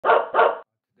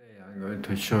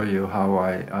wanted to show you how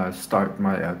I start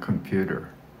my computer.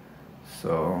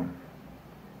 So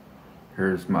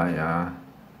here's my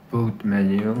boot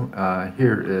menu.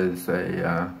 Here is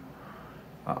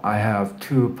I have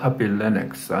two Puppy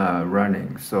Linux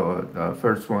running. So the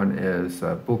first one is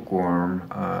Bookworm,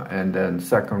 and then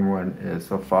second one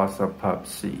is a FOSSA Pup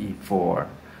CE4.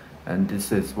 And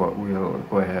this is what we'll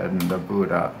go ahead and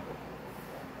boot up.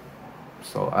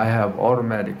 So I have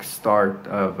automatic start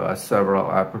of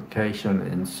several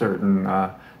applications in certain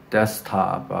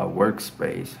desktop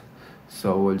workspace.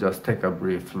 So we'll just take a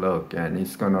brief look, and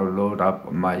it's going to load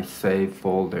up my save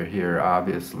folder here,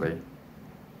 obviously.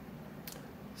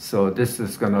 So this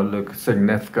is going to look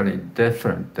significantly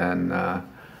different than a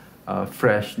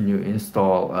fresh new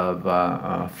install of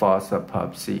FOSSA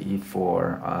Pup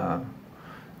CE4.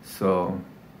 So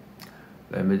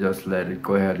let me just let it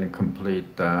go ahead and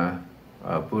complete the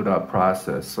boot up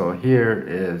process. So here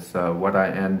is what I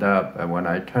end up, and when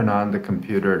I turn on the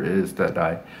computer, is that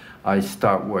I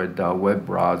start with the web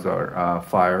browser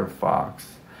Firefox,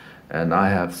 and I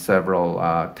have several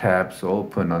tabs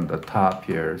open on the top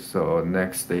here. So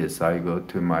next is I go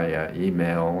to my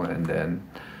email and then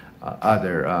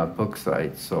other book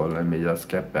sites. So let me just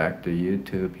get back to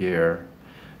YouTube here,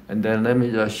 and then let me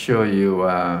just show you.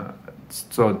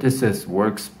 So this is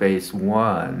workspace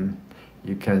 1.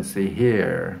 You can see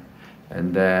here,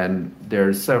 and then there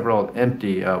are several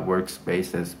empty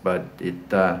workspaces, but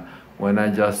when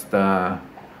I just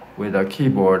with a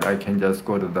keyboard, I can just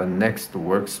go to the next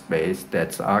workspace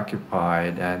that's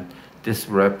occupied, and this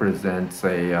represents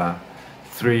a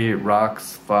 3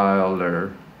 rocks file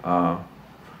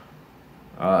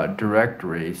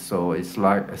directory. So it's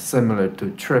like similar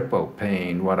to triple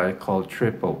pane, what I call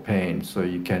triple pane. So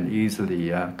you can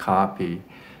easily copy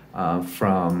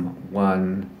from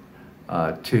one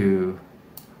to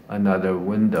another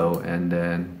window, and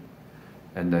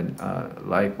then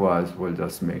likewise we'll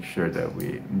just make sure that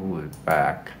we move it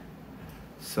back.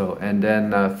 So and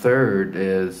then third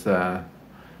is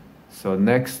so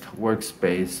next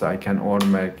workspace, I can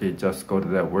automatically just go to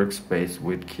that workspace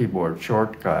with keyboard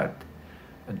shortcut.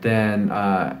 Then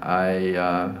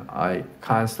I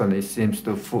constantly seems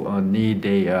to need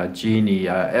a Genie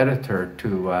editor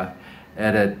to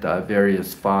edit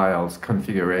various files,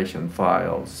 configuration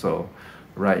files. So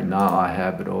right now I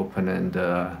have it open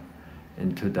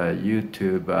into the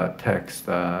YouTube text.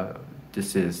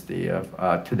 This is the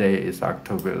today is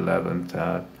October 11th,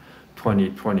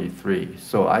 2023.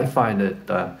 So I find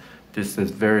that this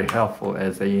is very helpful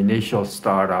as an initial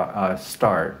start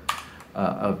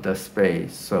of the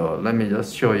space. So let me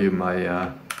just show you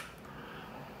my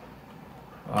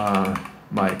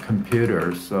my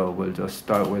computer. So we'll just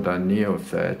start with a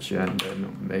NeoFetch and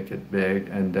then make it big,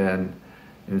 and then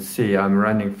you see I'm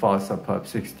running FOSSA Pup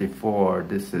 64.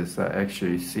 This is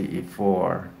actually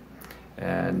CE4,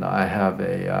 and I have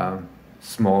a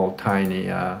small tiny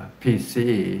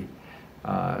PC.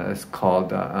 It's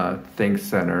called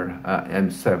ThinkCenter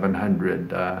M700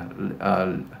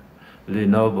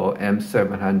 Lenovo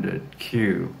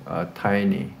M700Q,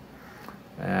 tiny,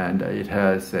 and it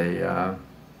has a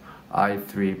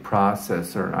i3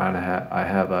 processor, and I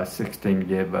have a 16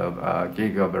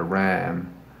 gig of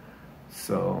RAM.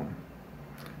 So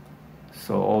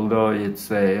although it's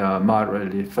a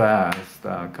moderately fast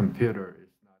computer,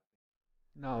 it's not.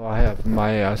 Now I have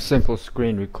my simple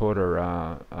screen recorder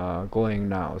going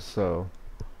now. So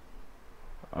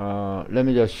let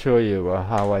me just show you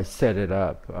how I set it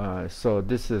up. So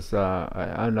this is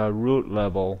on a root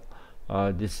level.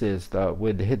 This is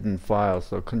with hidden files.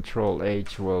 So Control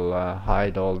H will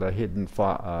hide all the hidden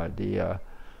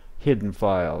hidden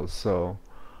files. So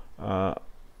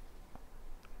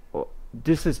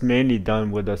this is mainly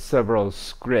done with several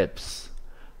scripts.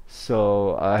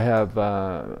 So I have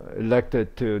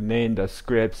elected to name the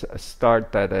scripts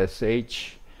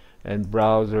start.sh and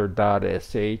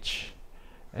browser.sh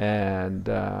and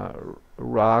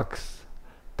rocks.sh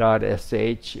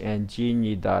and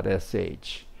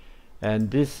genie.sh.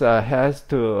 And this has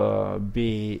to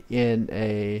be in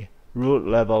a root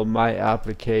level my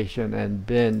application and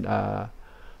bin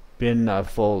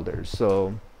folder.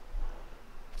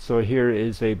 So here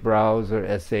is a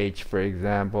browser sh, for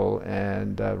example,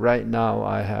 and right now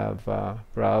I have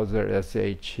browser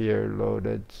sh here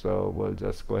loaded. So we'll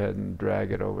just go ahead and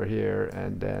drag it over here,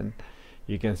 and then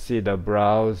you can see the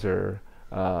browser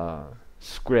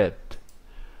script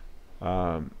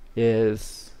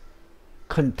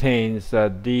contains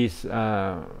these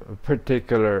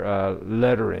particular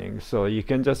lettering. So you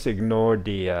can just ignore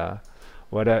the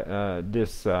whatever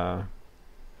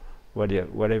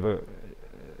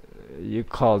you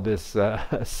call this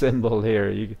symbol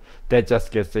here, that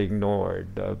just gets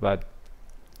ignored. But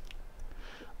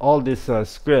all these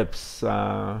scripts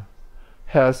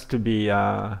has to be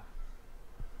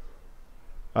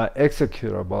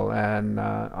executable, and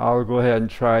I'll go ahead and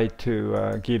try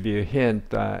to give you a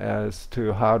hint as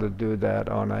to how to do that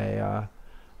on a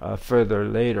further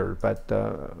later. But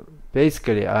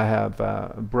basically I have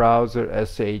browser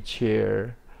sh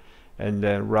here, and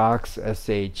then rocks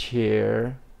sh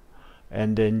here,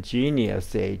 and then genie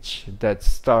sh that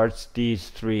starts these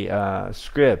three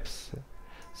scripts.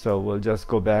 So we'll just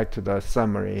go back to the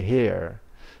summary here.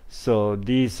 So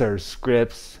these are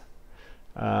scripts.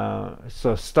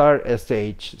 So start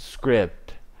sh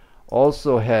script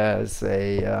also has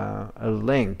a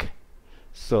link.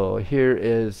 So here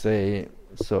is a,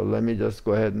 so let me just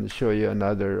go ahead and show you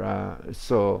another.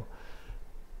 So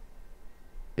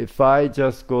if I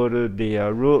just go to the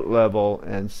root level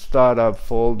and startup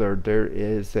folder, there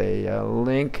is a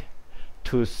link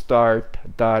to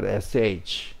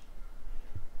start.sh,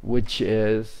 which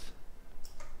is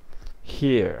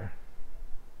here.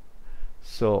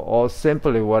 So all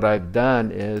simply what I've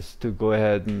done is to go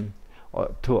ahead and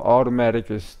to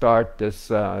automatically start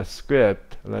this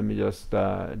script. Let me just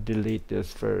delete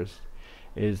this first.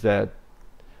 Is that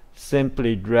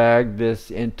simply drag this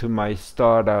into my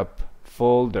startup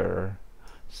folder.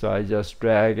 So I just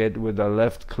drag it with a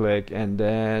left click, and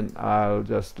then I'll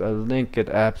just link it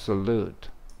absolute.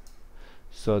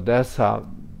 So that's how,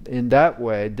 in that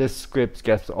way, this script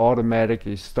gets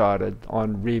automatically started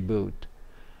on reboot,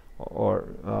 or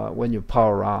when you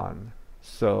power on.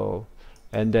 So,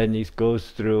 and then it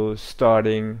goes through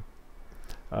starting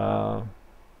rocks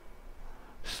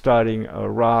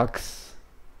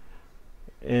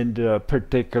in the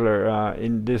particular,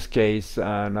 in this case,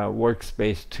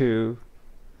 workspace 2,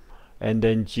 and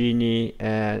then genie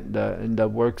and in the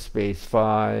workspace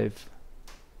 5,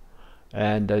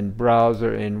 and then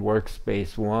browser in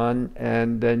workspace 1,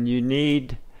 and then you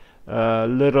need a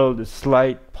little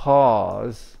slight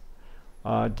pause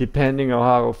depending on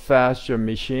how fast your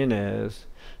machine is,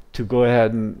 to go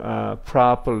ahead and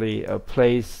properly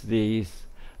place these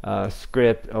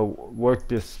script, work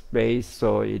this space,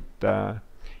 so it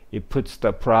puts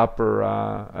the proper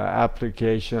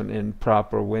application in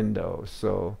proper window.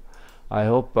 So I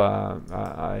hope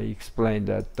I explained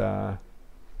that.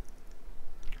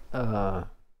 Now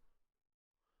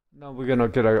we're gonna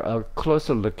get a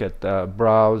closer look at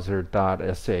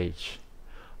browser.sh.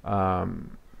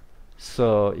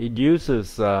 So it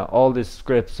uses all these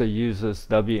scripts. It uses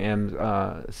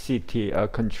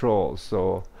wmctrl control,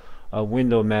 so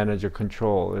window manager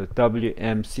control,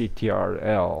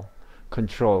 wmctrl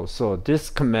control. So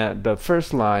this command, the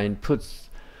first line, puts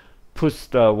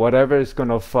the whatever is going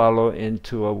to follow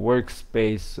into a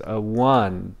workspace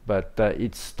 1, but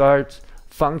it starts,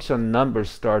 function number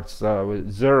starts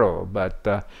with 0,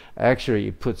 but actually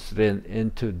it puts it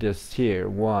into this here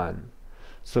 1.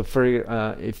 So for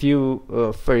if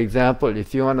you for example,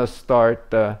 if you want to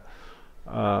start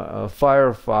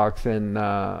Firefox in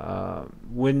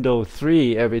Windows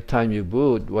 3 every time you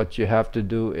boot, what you have to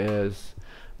do is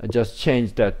just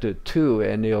change that to 2,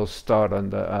 and it'll start on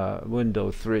the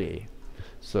Windows 3.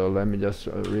 So let me just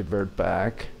revert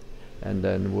back, and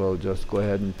then we'll just go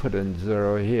ahead and put in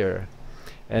 0 here,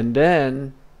 and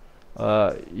then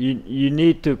you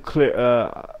need to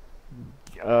clear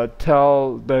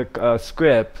tell the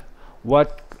script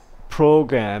what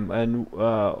program and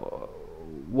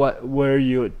where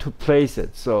you to place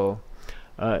it. So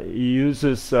it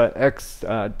uses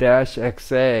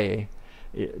 -xa.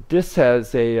 This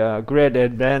has a great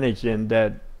advantage in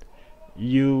that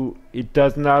it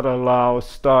does not allow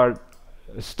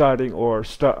starting or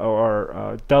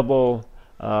double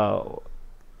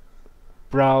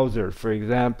browser. For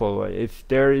example, if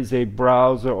there is a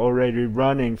browser already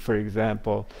running, for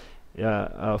example,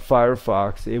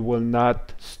 Firefox, it will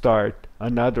not start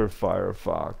another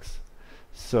Firefox.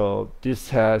 So this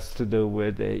has to do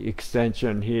with the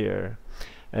extension here.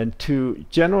 And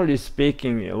generally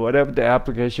speaking, whatever the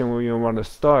application you want to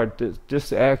start,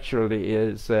 this actually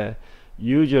is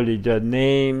usually the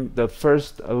name, the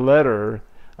first letter.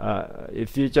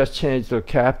 If you just change the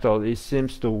capital, it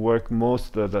seems to work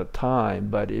most of the time.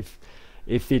 But if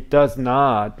it does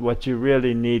not, what you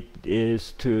really need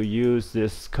is to use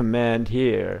this command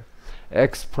here,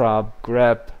 xprop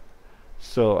grep.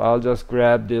 So I'll just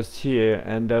grab this here,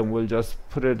 and then we'll just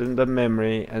put it in the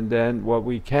memory, and then what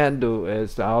we can do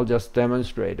is I'll just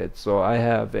demonstrate it. So I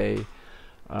have a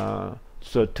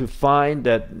so to find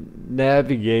that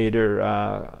navigator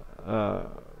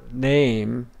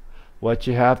name, what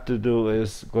you have to do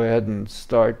is go ahead and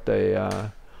start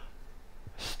the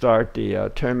start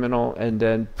the terminal, and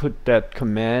then put that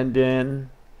command in,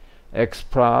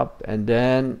 xprop, and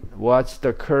then watch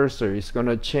the cursor. It's going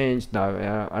to change now,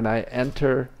 and I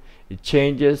enter, it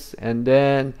changes, and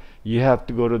then you have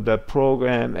to go to the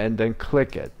program and then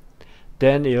click it.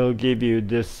 Then it'll give you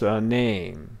this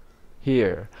name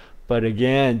here. But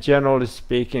again, generally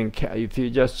speaking, if you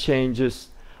just change this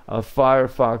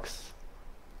Firefox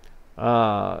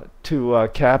to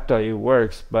capital, it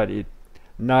works, but it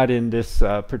not in this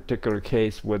particular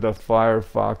case with a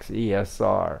Firefox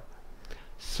ESR.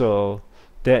 So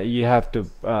that you have to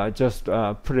just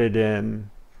put it in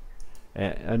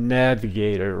a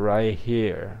navigator right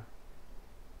here.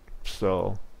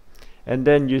 So, and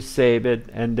then you save it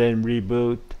and then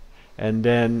reboot, and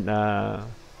then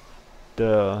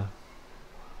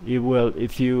it will,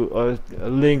 if you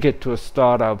link it to a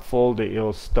startup folder,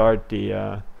 it'll start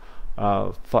the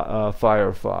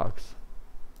Firefox.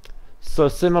 So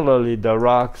similarly, the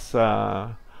rocks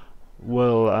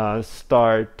will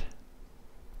start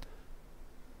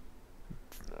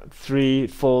 3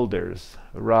 folders: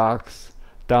 rocks,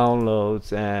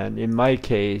 downloads, and in my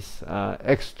case,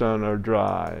 external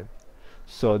drive.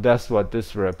 So that's what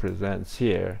this represents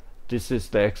here. This is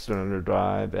the external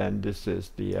drive, and this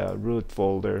is the root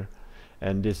folder,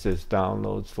 and this is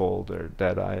downloads folder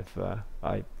that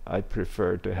I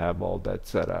prefer to have all that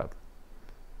set up.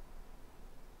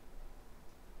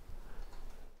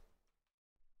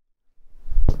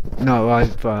 Now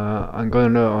I'm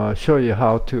going to show you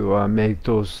how to make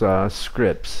those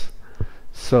scripts.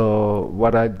 So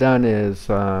what I've done is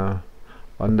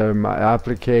under my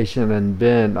application and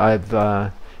bin, I've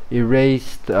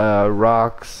erased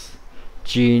rocks,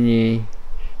 Genie,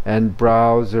 and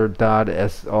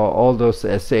browser.s, all those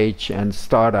sh and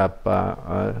startup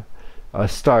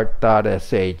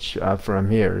start.sh from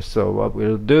here. So what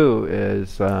we'll do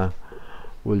is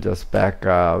we'll just back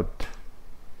out.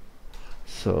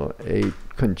 So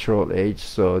Control H.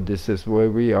 So this is where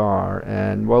we are,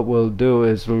 and what we'll do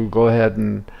is we'll go ahead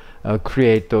and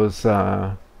create those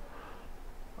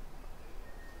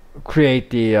create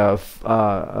the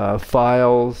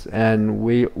files, and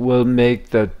we will make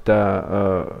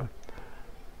that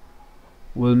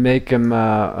we'll make them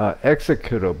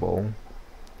executable,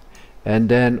 and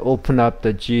then open up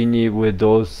the Genie with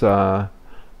those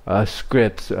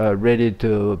scripts ready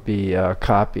to be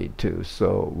copied to.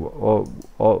 So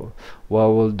what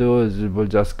we'll do is we'll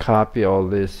just copy all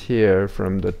this here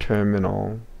from the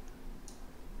terminal,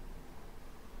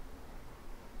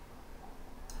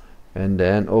 and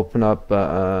then open up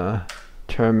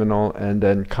terminal and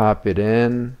then copy it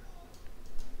in,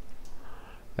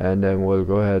 and then we'll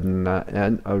go ahead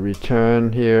and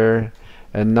return here,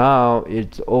 and now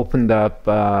it's opened up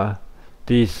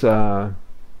these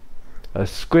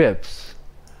scripts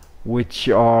which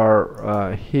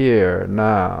are here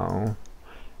now,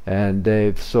 and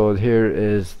so here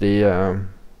is the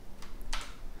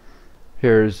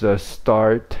here's a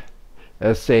start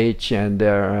sh, and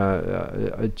there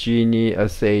a Genie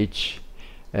sh,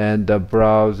 and the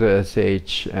browser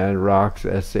sh, and rocks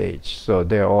sh. So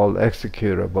they're all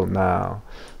executable now.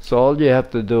 So all you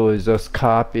have to do is just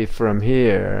copy from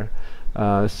here.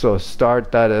 So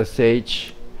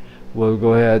start.sh, we'll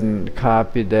go ahead and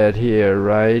copy that here,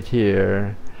 right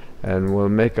here, and we'll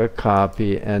make a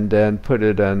copy and then put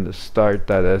it on the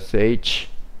start.sh.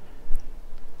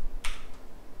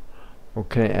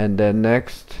 Okay, and then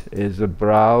next is the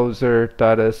browser.sh.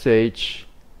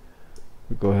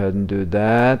 Go ahead and do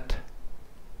that,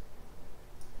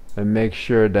 and make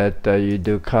sure that you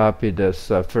do copy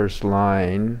this first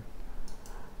line,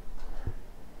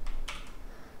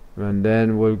 and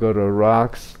then we'll go to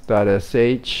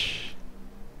rocks.sh.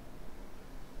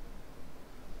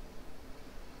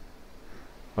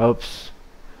 Oops,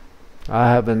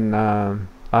 I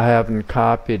haven't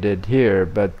copied it here,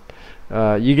 but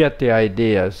you get the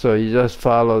idea. So you just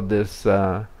follow this,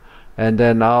 and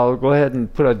then I'll go ahead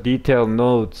and put a detailed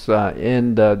notes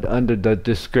under the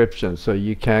description, so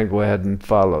you can go ahead and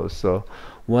follow. So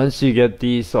once you get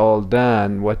these all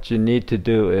done, what you need to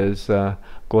do is go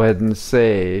ahead and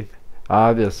save,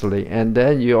 obviously, and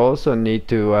then you also need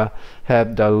to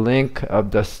have the link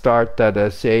of the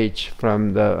start.sh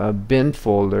from the bin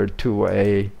folder to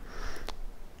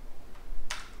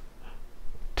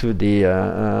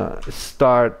the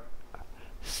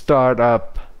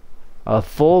startup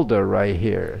folder right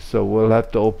here. So we'll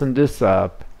have to open this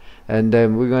up, and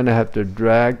then we're going to have to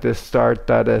drag the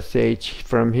start.sh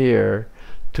from here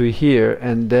to here,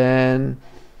 and then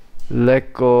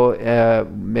let go,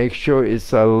 make sure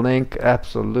it's a link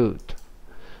absolute.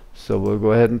 So we'll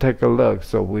go ahead and take a look.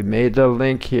 So we made the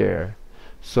link here.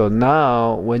 So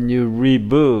now when you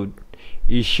reboot,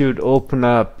 you should open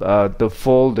up the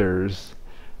folders,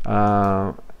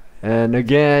 and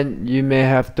again you may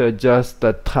have to adjust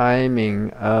the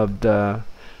timing of the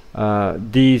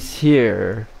these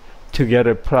here to get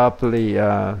it properly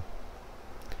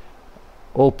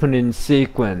open in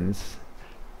sequence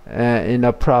in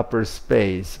a proper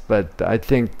space, but I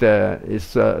think that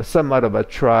it's somewhat of a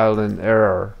trial and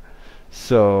error.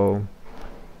 So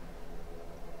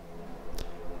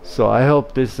I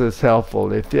hope this is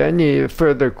helpful. If you have any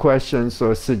further questions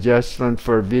or suggestions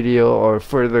for video or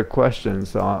further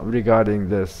questions regarding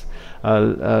this,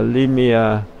 leave me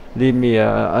under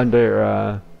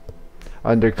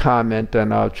comment,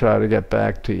 and I'll try to get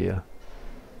back to you.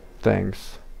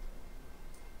 Thanks.